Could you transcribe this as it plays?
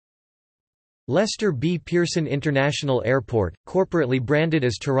Lester B. Pearson International Airport, corporately branded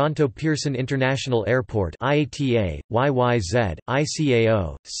as Toronto Pearson International Airport IATA, YYZ,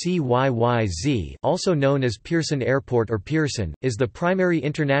 ICAO, CYYZ, also known as Pearson Airport or Pearson, is the primary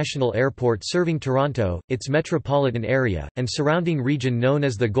international airport serving Toronto, its metropolitan area, and surrounding region known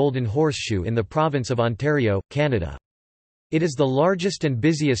as the Golden Horseshoe in the province of Ontario, Canada. It is the largest and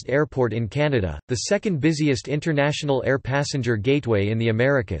busiest airport in Canada, the second busiest international air passenger gateway in the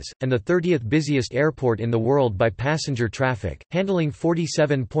Americas, and the 30th busiest airport in the world by passenger traffic, handling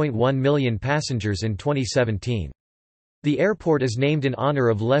 47.1 million passengers in 2017. The airport is named in honour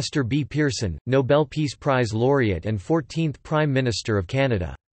of Lester B. Pearson, Nobel Peace Prize laureate and 14th Prime Minister of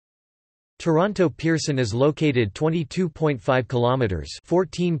Canada. Toronto Pearson is located 22.5 kilometers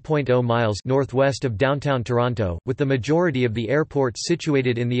 (14.0 miles) northwest of downtown Toronto, with the majority of the airport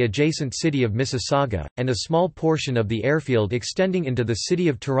situated in the adjacent city of Mississauga, and a small portion of the airfield extending into the City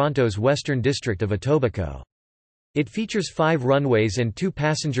of Toronto's western district of Etobicoke. It features 5 runways and 2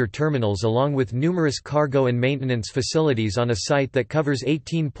 passenger terminals along with numerous cargo and maintenance facilities on a site that covers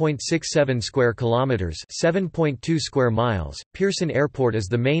 18.67 square kilometers, 7.2 square miles. Pearson Airport is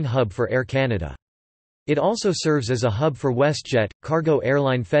the main hub for Air Canada. It also serves as a hub for WestJet, cargo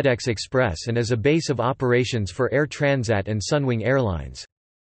airline FedEx Express, and as a base of operations for Air Transat and Sunwing Airlines.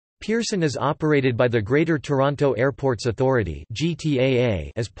 Pearson is operated by the Greater Toronto Airports Authority (GTAA)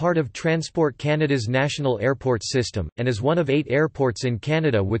 as part of Transport Canada's national airport system, and is one of 8 airports in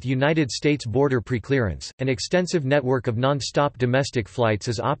Canada with United States border preclearance. An extensive network of non-stop domestic flights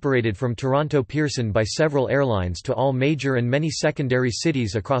is operated from Toronto Pearson by several airlines to all major and many secondary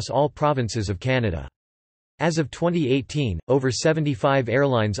cities across all provinces of Canada. As of 2018, over 75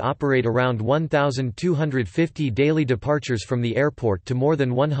 airlines operate around 1,250 daily departures from the airport to more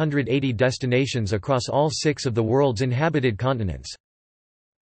than 180 destinations across all 6 of the world's inhabited continents.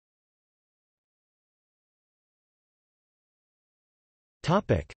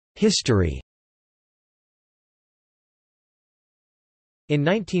 History. In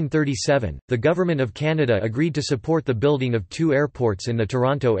 1937, the Government of Canada agreed to support the building of 2 airports in the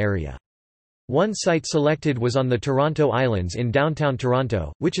Toronto area. One site selected was on the Toronto Islands in downtown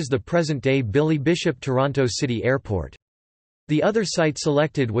Toronto, which is the present-day Billy Bishop Toronto City Airport. The other site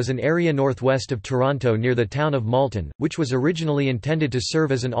selected was an area northwest of Toronto near the town of Malton, which was originally intended to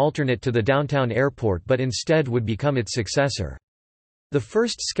serve as an alternate to the downtown airport but instead would become its successor. The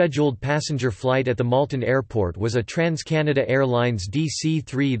first scheduled passenger flight at the Malton Airport was a Trans-Canada Airlines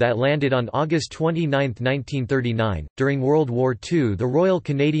DC-3 that landed on August 29, 1939. During World War II, the Royal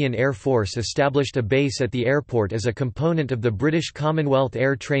Canadian Air Force established a base at the airport as a component of the British Commonwealth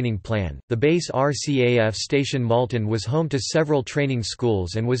Air Training Plan. The base RCAF Station Malton was home to several training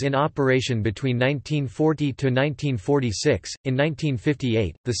schools and was in operation between 1940 to 1946. In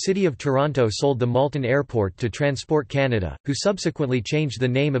 1958, the City of Toronto sold the Malton Airport to Transport Canada, who subsequently changed the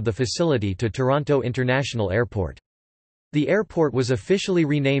name of the facility to Toronto International Airport. The airport was officially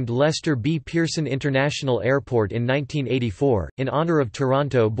renamed Lester B. Pearson International Airport in 1984, in honour of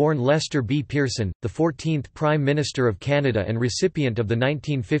Toronto-born Lester B. Pearson, the 14th Prime Minister of Canada and recipient of the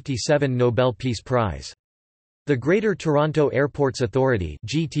 1957 Nobel Peace Prize. The Greater Toronto Airports Authority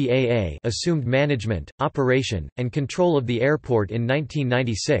 (GTAA) assumed management, operation, and control of the airport in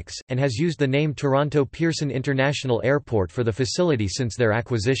 1996, and has used the name Toronto Pearson International Airport for the facility since their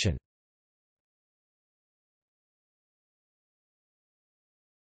acquisition.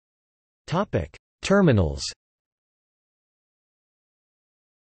 Terminals.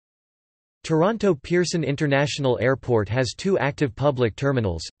 Toronto Pearson International Airport has 2 active public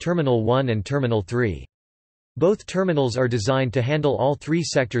terminals, Terminal 1 and Terminal 3. Both terminals are designed to handle all 3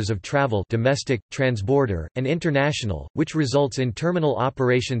 sectors of travel: domestic, transborder, and international, which results in terminal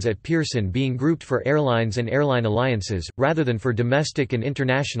operations at Pearson being grouped for airlines and airline alliances, rather than for domestic and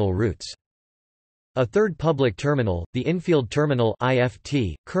international routes. A third public terminal, the Infield Terminal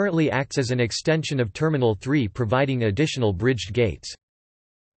 (IFT), currently acts as an extension of Terminal 3, providing additional bridged gates.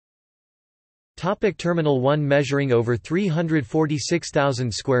 Terminal 1 measuring over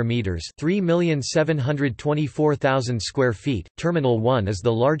 346,000 square meters, 3,724,000 square feet. Terminal 1 is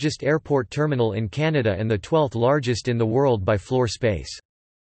the largest airport terminal in Canada and the 12th largest in the world by floor space.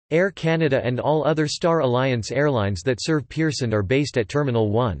 Air Canada and all other Star Alliance airlines that serve Pearson are based at Terminal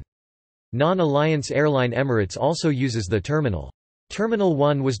 1. Non-Alliance airline Emirates also uses the terminal. Terminal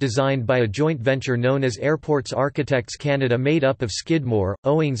 1 was designed by a joint venture known as Airports Architects Canada made up of Skidmore,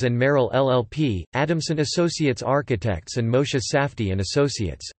 Owings and Merrill LLP, Adamson Associates Architects and Moshe Safdie and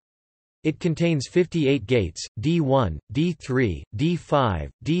Associates. It contains 58 gates, D1, D3, D5,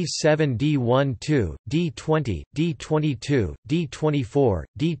 D7, D12, D20, D22, D24,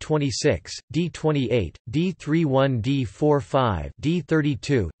 D26, D28, D31, D45,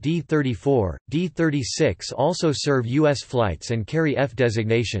 D32, D34, D36 also serve U.S. flights and carry F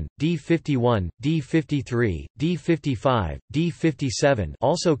designation, D51, D53, D55, D57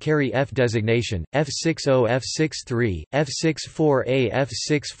 also carry F designation, F60, F63, F64A,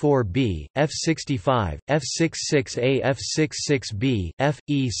 F64B, F65, F66A, F66B, F,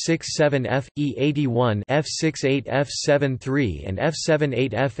 E67F, E81, F68, F73 and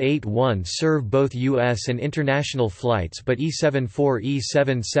F78, F81 serve both U.S. and international flights, but E74,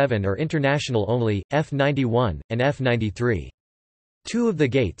 E77 are international only, F91, and F93. Two of the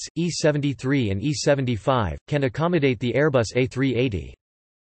gates, E73 and E75, can accommodate the Airbus A380.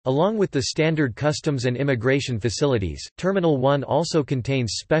 Along with the standard customs and immigration facilities, Terminal 1 also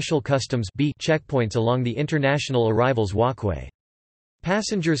contains special customs B checkpoints along the international arrivals walkway.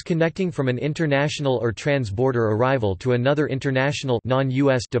 Passengers connecting from an international or transborder arrival to another international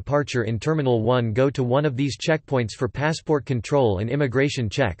non-US departure in Terminal 1 go to one of these checkpoints for passport control and immigration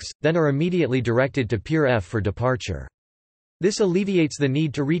checks, then are immediately directed to Pier F for departure. This alleviates the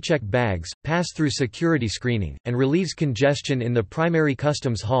need to recheck bags, pass through security screening, and relieves congestion in the primary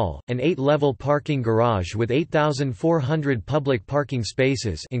customs hall. An 8-level parking garage with 8,400 public parking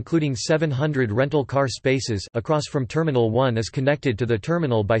spaces, including 700 rental car spaces, across from Terminal 1 is connected to the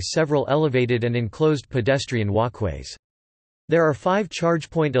terminal by several elevated and enclosed pedestrian walkways. There are 5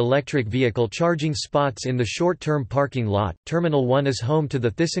 ChargePoint electric vehicle charging spots in the short-term parking lot. Terminal 1 is home to the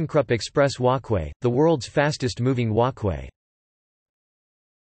ThyssenKrupp Express Walkway, the world's fastest-moving walkway.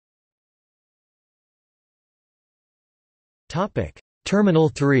 Terminal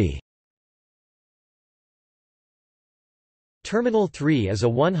 3. Terminal 3 is a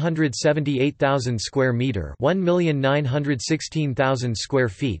 178,000 square meter (1,916,000 square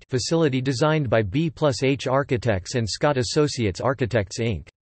feet) facility designed by B+H Architects and Scott Associates Architects Inc.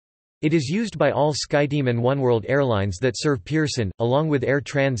 It is used by all SkyTeam and Oneworld airlines that serve Pearson, along with Air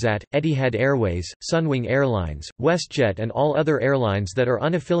Transat, Etihad Airways, Sunwing Airlines, WestJet and all other airlines that are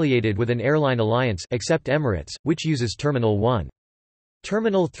unaffiliated with an airline alliance except Emirates, which uses Terminal 1.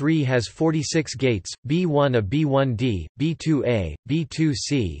 Terminal 3 has 46 gates, B1 a B1D, B2A,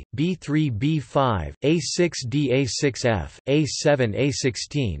 B2C, B3 B5, A6D A6F, A7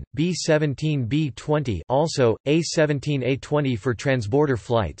 A16, B17 B20 also, A17 A20 for transborder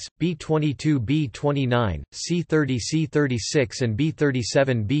flights, B22 B29, C30 C36 and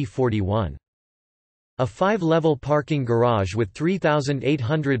B37 B41. A 5-level parking garage with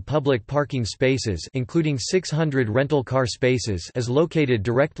 3,800 public parking spaces including 600 rental car spaces is located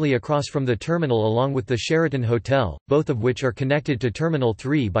directly across from the terminal along with the Sheraton Hotel, both of which are connected to Terminal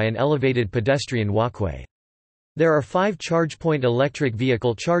 3 by an elevated pedestrian walkway. There are 5 ChargePoint electric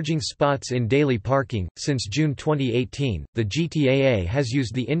vehicle charging spots in daily parking. Since June 2018, the GTAA has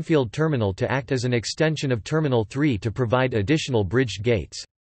used the Infield Terminal to act as an extension of Terminal 3 to provide additional bridged gates.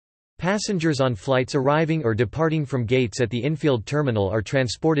 Passengers on flights arriving or departing from gates at the Infield Terminal are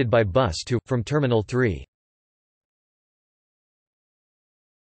transported by bus to, from Terminal 3.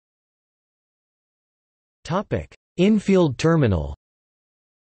 Infield Terminal.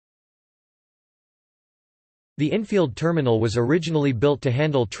 The Infield Terminal was originally built to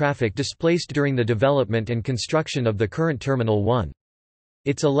handle traffic displaced during the development and construction of the current Terminal 1.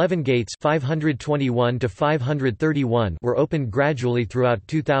 Its 11 gates 521 to 531 were opened gradually throughout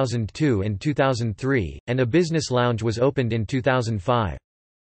 2002 and 2003, and a business lounge was opened in 2005.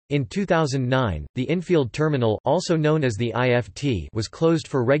 In 2009, the Infield Terminal, also known as the IFT, was closed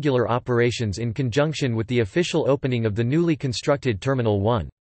for regular operations in conjunction with the official opening of the newly constructed Terminal 1.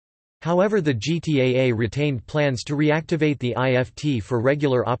 However, the GTAA retained plans to reactivate the IFT for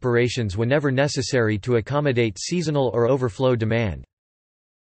regular operations whenever necessary to accommodate seasonal or overflow demand.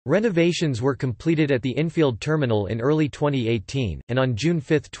 Renovations were completed at the Infield Terminal in early 2018, and on June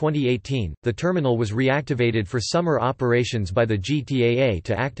 5, 2018, the terminal was reactivated for summer operations by the GTAA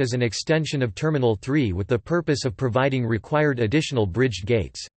to act as an extension of Terminal 3 with the purpose of providing required additional bridged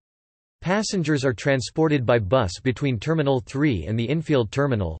gates. Passengers are transported by bus between Terminal 3 and the Infield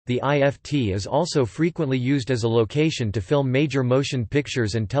Terminal. The IFT is also frequently used as a location to film major motion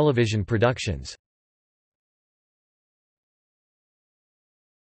pictures and television productions.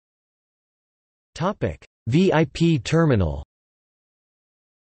 VIP Terminal.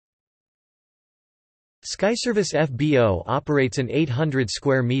 Skyservice FBO operates an 800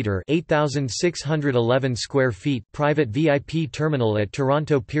 square meter (8,611 square feet) private VIP terminal at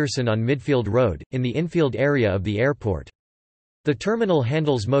Toronto Pearson on Midfield Road, in the infield area of the airport. The terminal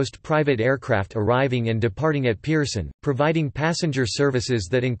handles most private aircraft arriving and departing at Pearson, providing passenger services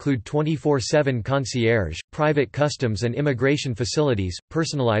that include 24/7 concierge, private customs and immigration facilities,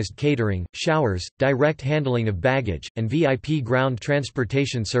 personalized catering, showers, direct handling of baggage, and VIP ground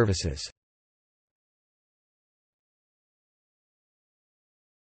transportation services.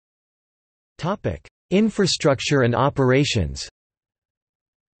 Infrastructure and operations.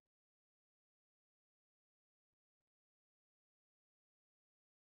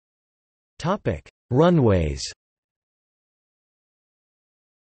 Runways.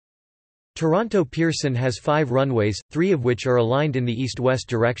 Toronto Pearson has 5 runways, 3 of which are aligned in the east-west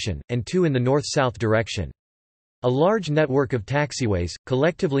direction, and 2 in the north-south direction. A large network of taxiways,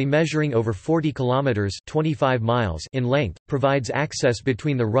 collectively measuring over 40 kilometers (25 miles) in length, provides access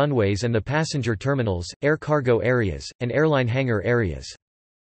between the runways and the passenger terminals, air cargo areas, and airline hangar areas.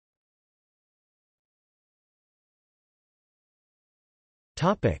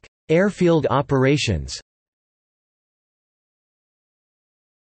 Topic: Airfield operations.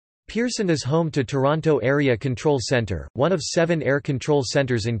 Pearson is home to Toronto Area Control Centre, one of 7 air control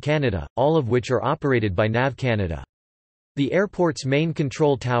centres in Canada, all of which are operated by NAV Canada. The airport's main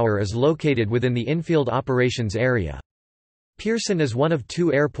control tower is located within the Infield operations area. Pearson is one of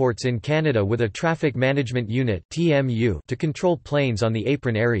 2 airports in Canada with a Traffic Management Unit (TMU) to control planes on the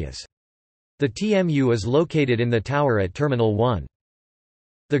apron areas. The TMU is located in the tower at Terminal 1.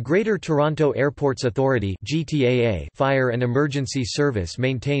 The Greater Toronto Airports Authority (GTAA) Fire and Emergency Service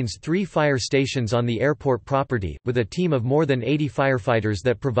maintains 3 fire stations on the airport property, with a team of more than 80 firefighters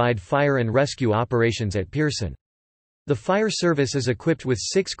that provide fire and rescue operations at Pearson. The fire service is equipped with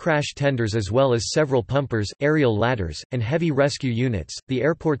 6 crash tenders as well as several pumpers, aerial ladders, and heavy rescue units. The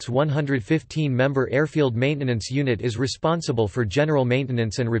airport's 115-member Airfield Maintenance Unit is responsible for general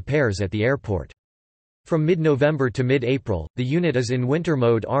maintenance and repairs at the airport. From mid-November to mid-April, the unit is in winter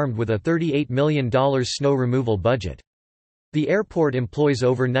mode armed with a $38 million snow removal budget. The airport employs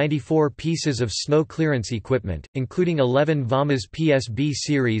over 94 pieces of snow clearance equipment, including 11 VAMAS PSB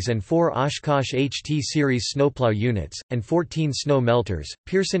series and 4 Oshkosh HT series snowplow units, and 14 snow melters.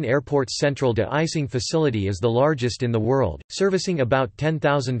 Pearson Airport's central de-icing facility is the largest in the world, servicing about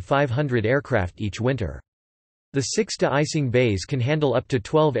 10,500 aircraft each winter. The 6 de-icing bays can handle up to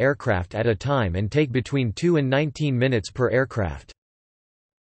 12 aircraft at a time and take between 2 and 19 minutes per aircraft.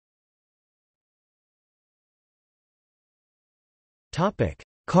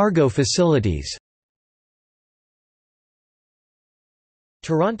 Cargo facilities.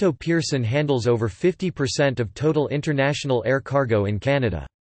 Toronto Pearson handles over 50% of total international air cargo in Canada.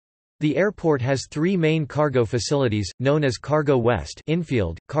 The airport has 3 main cargo facilities, known as Cargo West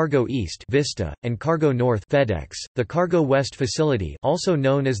Infield, Cargo East Vista, and Cargo North FedEx. The Cargo West facility, also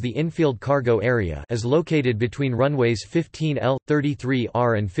known as the Infield Cargo Area, is located between runways 15L,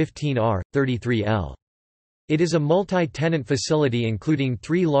 33R and 15R, 33L. It is a multi-tenant facility including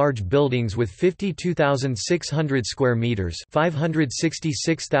 3 large buildings with 52,600 square meters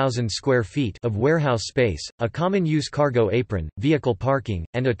 (566,000 square feet) of warehouse space, a common-use cargo apron, vehicle parking,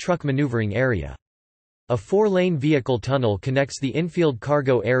 and a truck maneuvering area. A 4-lane vehicle tunnel connects the Infield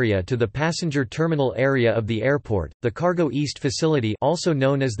cargo area to the passenger terminal area of the airport. The Cargo East facility, also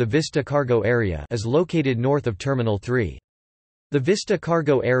known as the Vista Cargo Area, is located north of Terminal 3. The Vista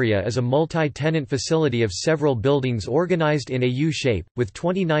Cargo Area is a multi-tenant facility of several buildings organized in a U-shape, with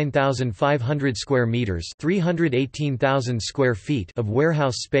 29,500 square meters (318,000 square feet) of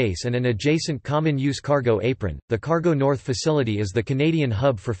warehouse space and an adjacent common-use cargo apron. The Cargo North facility is the Canadian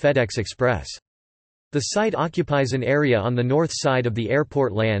hub for FedEx Express. The site occupies an area on the north side of the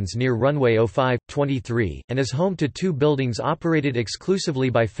airport lands near runway 05-23, and is home to 2 buildings operated exclusively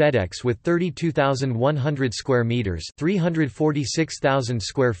by FedEx with 32,100 square meters (346,000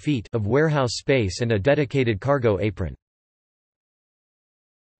 square feet) of warehouse space and a dedicated cargo apron.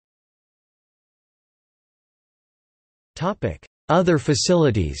 Other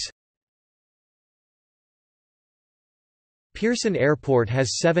facilities. Pearson Airport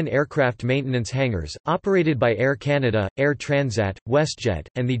has 7 aircraft maintenance hangars, operated by Air Canada, Air Transat, WestJet,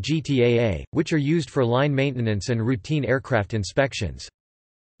 and the GTAA, which are used for line maintenance and routine aircraft inspections.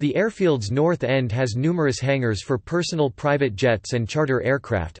 The airfield's north end has numerous hangars for personal private jets and charter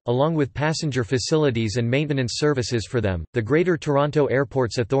aircraft, along with passenger facilities and maintenance services for them. The Greater Toronto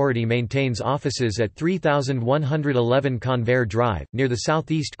Airports Authority maintains offices at 3111 Convair Drive, near the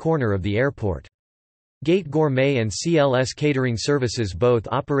southeast corner of the airport. Gate Gourmet and CLS Catering Services both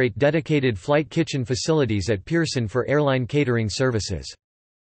operate dedicated flight kitchen facilities at Pearson for airline catering services.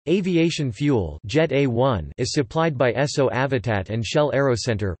 Aviation fuel Jet A1 is supplied by Esso Avitat and Shell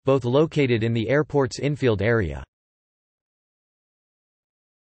Aerocenter, both located in the airport's infield area.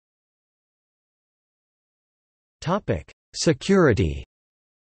 Security.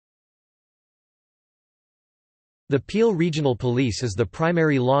 The Peel Regional Police is the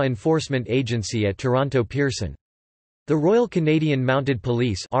primary law enforcement agency at Toronto Pearson. The Royal Canadian Mounted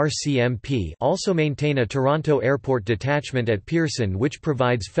Police (RCMP) also maintain a Toronto Airport detachment at Pearson which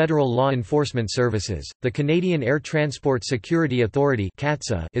provides federal law enforcement services. The Canadian Air Transport Security Authority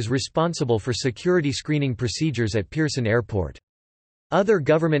 (CATSA) is responsible for security screening procedures at Pearson Airport. Other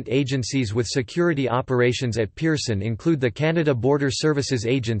government agencies with security operations at Pearson include the Canada Border Services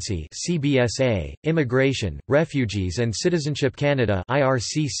Agency (CBSA), Immigration, Refugees and Citizenship Canada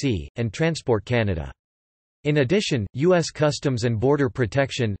 (IRCC), and Transport Canada. In addition, U.S. Customs and Border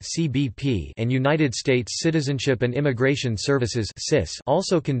Protection (CBP) and United States Citizenship and Immigration Services (CIS)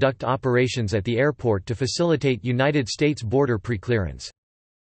 also conduct operations at the airport to facilitate United States border preclearance.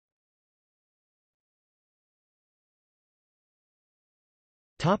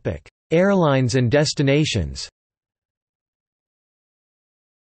 Topic: Airlines and destinations.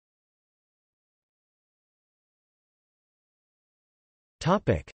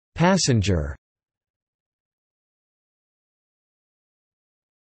 Topic: Passenger.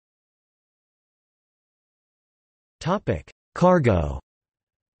 Topic: Cargo.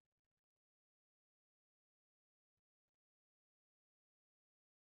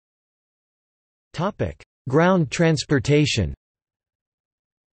 Topic: Ground transportation.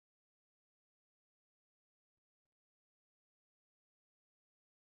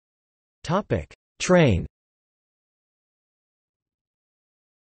 Topic: Train.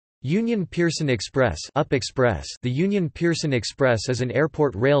 Union Pearson Express (UP Express). The Union Pearson Express is an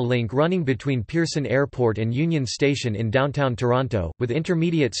airport rail link running between Pearson Airport and Union Station in downtown Toronto, with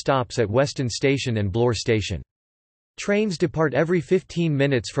intermediate stops at Weston Station and Bloor Station. Trains depart every 15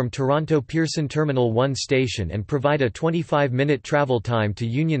 minutes from Toronto Pearson Terminal 1 station and provide a 25-minute travel time to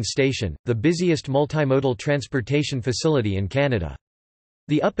Union Station, the busiest multimodal transportation facility in Canada.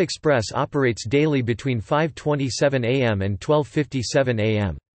 The UP Express operates daily between 5:27 a.m. and 12:57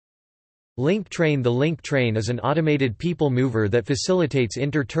 a.m. Link Train. The Link Train is an automated people mover that facilitates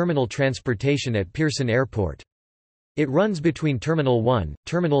inter-terminal transportation at Pearson Airport. It runs between Terminal 1,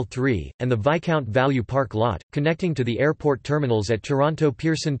 Terminal 3, and the Viscount Value Park lot, connecting to the airport terminals at Toronto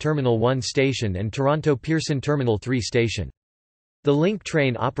Pearson Terminal 1 station and Toronto Pearson Terminal 3 station. The Link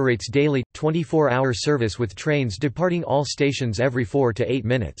Train operates daily, 24-hour service with trains departing all stations every 4 to 8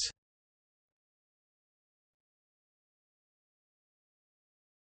 minutes.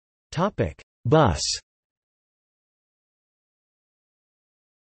 Bus.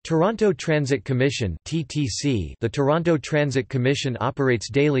 Toronto Transit Commission (TTC). The Toronto Transit Commission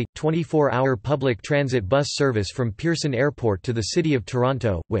operates daily, 24-hour public transit bus service from Pearson Airport to the City of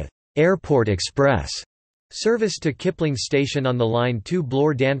Toronto, with Airport Express service to Kipling Station on the Line 2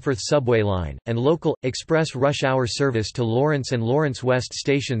 Bloor-Danforth subway line, and local, express rush hour service to Lawrence and Lawrence West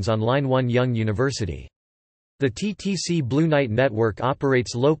stations on Line 1 Yonge University. The TTC Blue Night Network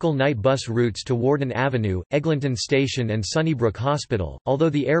operates local night bus routes to Warden Avenue, Eglinton Station and Sunnybrook Hospital. Although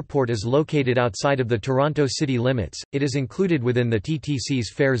the airport is located outside of the Toronto city limits, it is included within the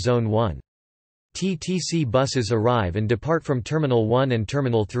TTC's Fare Zone 1. TTC buses arrive and depart from Terminal 1 and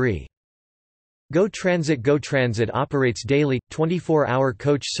Terminal 3. Go Transit. Go Transit operates daily, 24-hour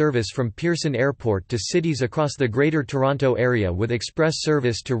coach service from Pearson Airport to cities across the Greater Toronto Area with express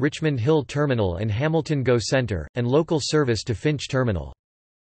service to Richmond Hill Terminal and Hamilton Go Centre, and local service to Finch Terminal.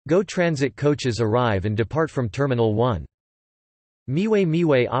 Go Transit coaches arrive and depart from Terminal 1. Miway.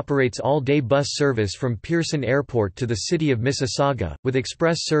 Miway operates all-day bus service from Pearson Airport to the city of Mississauga, with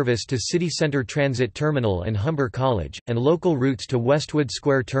express service to City Centre Transit Terminal and Humber College, and local routes to Westwood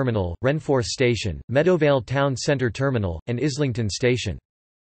Square Terminal, Renforth Station, Meadowvale Town Centre Terminal, and Islington Station.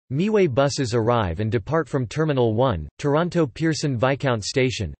 Miway buses arrive and depart from Terminal 1, Toronto Pearson Viscount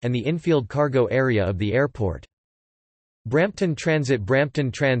Station, and the infield cargo area of the airport. Brampton Transit.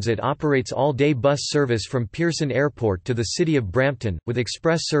 Brampton Transit operates all-day bus service from Pearson Airport to the city of Brampton, with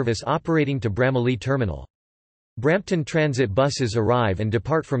express service operating to Bramalea Terminal. Brampton Transit buses arrive and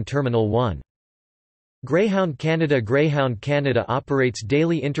depart from Terminal 1. Greyhound Canada. Greyhound Canada operates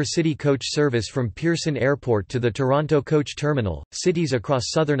daily intercity coach service from Pearson Airport to the Toronto Coach Terminal, cities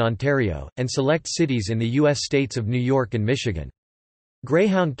across southern Ontario, and select cities in the U.S. states of New York and Michigan.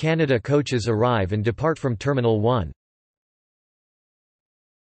 Greyhound Canada coaches arrive and depart from Terminal 1.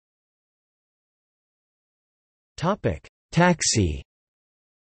 Taxi.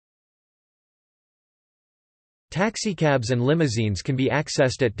 Taxicabs and limousines can be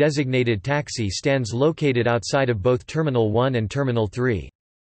accessed at designated taxi stands located outside of both Terminal 1 and Terminal 3.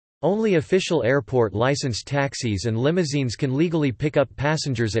 Only official airport-licensed taxis and limousines can legally pick up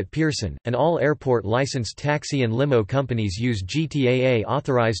passengers at Pearson, and all airport-licensed taxi and limo companies use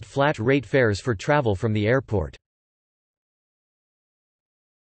GTAA-authorized flat-rate fares for travel from the airport.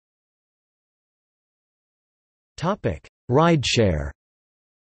 Rideshare.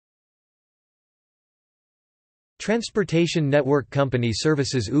 Transportation network company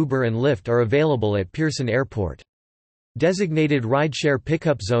services Uber and Lyft are available at Pearson Airport. Designated rideshare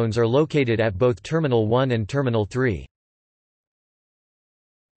pickup zones are located at both Terminal 1 and Terminal 3.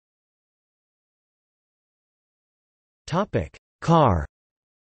 Car.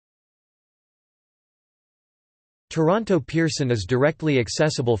 Toronto Pearson is directly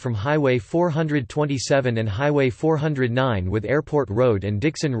accessible from Highway 427 and Highway 409 with Airport Road and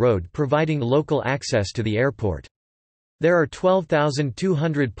Dixon Road providing local access to the airport. There are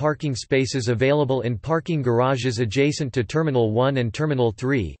 12,200 parking spaces available in parking garages adjacent to Terminal 1 and Terminal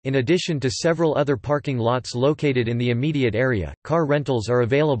 3, in addition to several other parking lots located in the immediate area. Car rentals are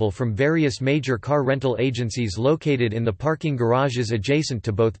available from various major car rental agencies located in the parking garages adjacent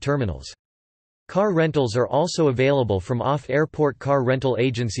to both terminals. Car rentals are also available from off-airport car rental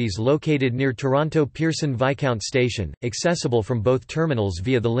agencies located near Toronto Pearson Viscount Station, accessible from both terminals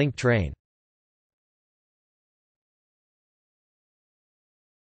via the Link train.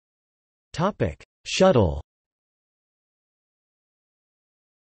 Shuttle.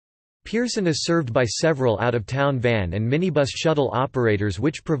 Pearson is served by several out-of-town van and minibus shuttle operators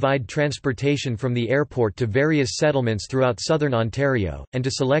which provide transportation from the airport to various settlements throughout southern Ontario, and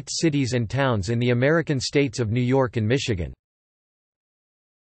to select cities and towns in the American states of New York and Michigan.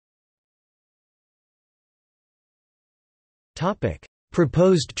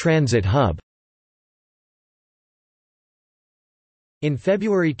 Proposed transit hub. In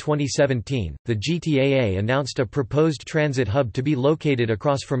February 2017, the GTAA announced a proposed transit hub to be located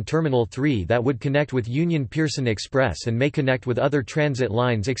across from Terminal 3 that would connect with Union Pearson Express and may connect with other transit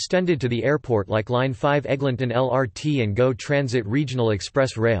lines extended to the airport like Line 5 Eglinton LRT and GO Transit Regional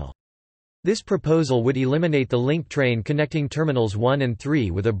Express Rail. This proposal would eliminate the Link train connecting Terminals 1 and 3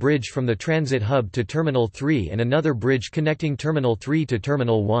 with a bridge from the transit hub to Terminal 3 and another bridge connecting Terminal 3 to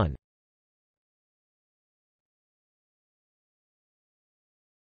Terminal 1.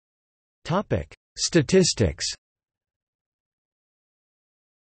 Statistics.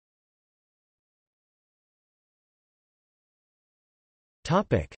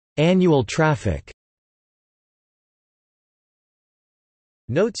 Annual traffic.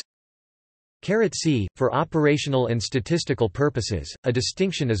 Notes. C. For operational and statistical purposes, a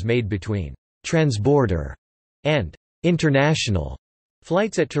distinction is made between transborder and international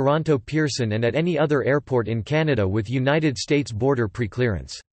flights at Toronto Pearson and at any other airport in Canada with United States border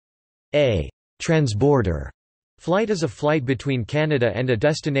preclearance. A transborder flight is a flight between Canada and a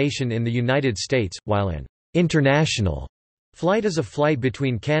destination in the United States, while an international flight is a flight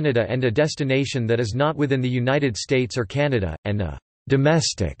between Canada and a destination that is not within the United States or Canada, and a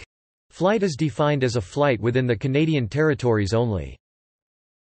domestic flight is defined as a flight within the Canadian territories only.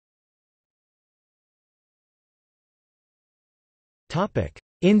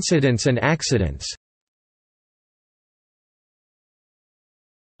 Incidents and accidents.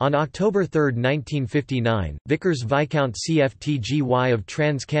 On October 3, 1959, Vickers Viscount CFTGY of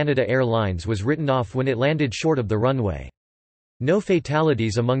Trans-Canada Airlines was written off when it landed short of the runway. No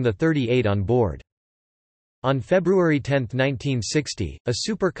fatalities among the 38 on board. On February 10, 1960, a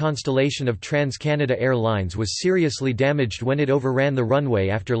Super Constellation of Trans-Canada Airlines was seriously damaged when it overran the runway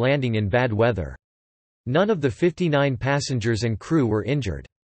after landing in bad weather. None of the 59 passengers and crew were injured.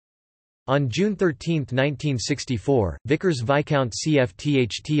 On June 13, 1964, Vickers Viscount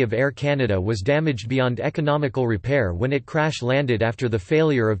CFTHT of Air Canada was damaged beyond economical repair when it crash-landed after the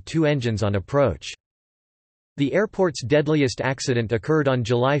failure of two engines on approach. The airport's deadliest accident occurred on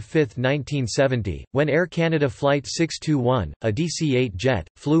July 5, 1970, when Air Canada Flight 621, a DC-8 jet,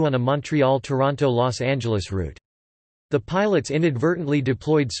 flew on a Montreal–Toronto–Los Angeles route. The pilots inadvertently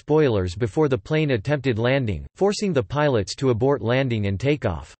deployed spoilers before the plane attempted landing, forcing the pilots to abort landing and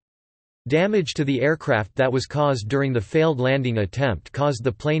takeoff. Damage to the aircraft that was caused during the failed landing attempt caused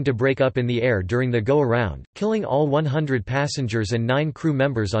the plane to break up in the air during the go-around, killing all 100 passengers and 9 crew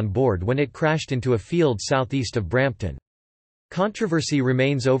members on board when it crashed into a field southeast of Brampton. Controversy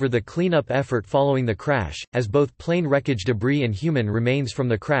remains over the cleanup effort following the crash, as both plane wreckage debris and human remains from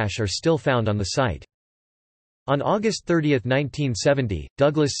the crash are still found on the site. On August 30, 1970,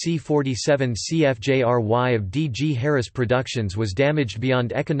 Douglas C-47 CFJRY of D.G. Harris Productions was damaged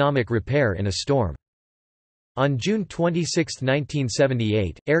beyond economic repair in a storm. On June 26,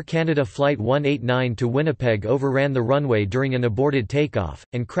 1978, Air Canada Flight 189 to Winnipeg overran the runway during an aborted takeoff,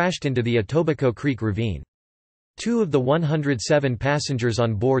 and crashed into the Etobicoke Creek ravine. 2 of the 107 passengers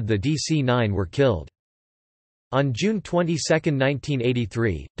on board the DC-9 were killed. On June 22,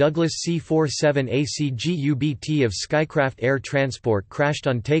 1983, Douglas C-47 ACGUBT of Skycraft Air Transport crashed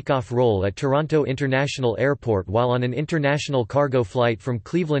on takeoff roll at Toronto International Airport while on an international cargo flight from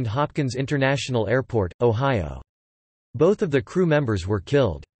Cleveland Hopkins International Airport, Ohio. Both of the crew members were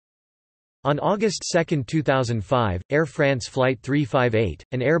killed. On August 2, 2005, Air France Flight 358,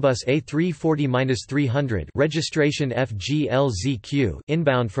 an Airbus A340-300 registration FGLZQ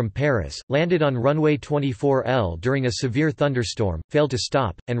inbound from Paris, landed on runway 24L during a severe thunderstorm, failed to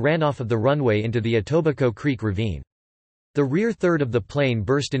stop, and ran off of the runway into the Etobicoke Creek ravine. The rear third of the plane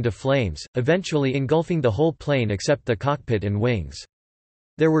burst into flames, eventually engulfing the whole plane except the cockpit and wings.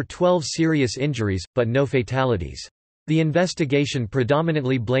 There were 12 serious injuries, but no fatalities. The investigation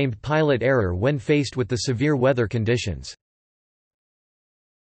predominantly blamed pilot error when faced with the severe weather conditions.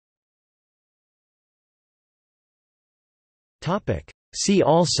 See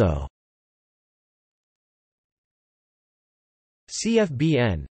also: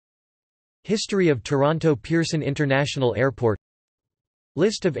 CFBN, History of Toronto Pearson International Airport,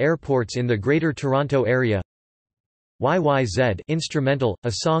 List of airports in the Greater Toronto Area, YYZ Instrumental,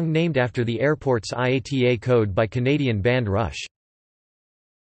 a song named after the airport's IATA code by Canadian band Rush.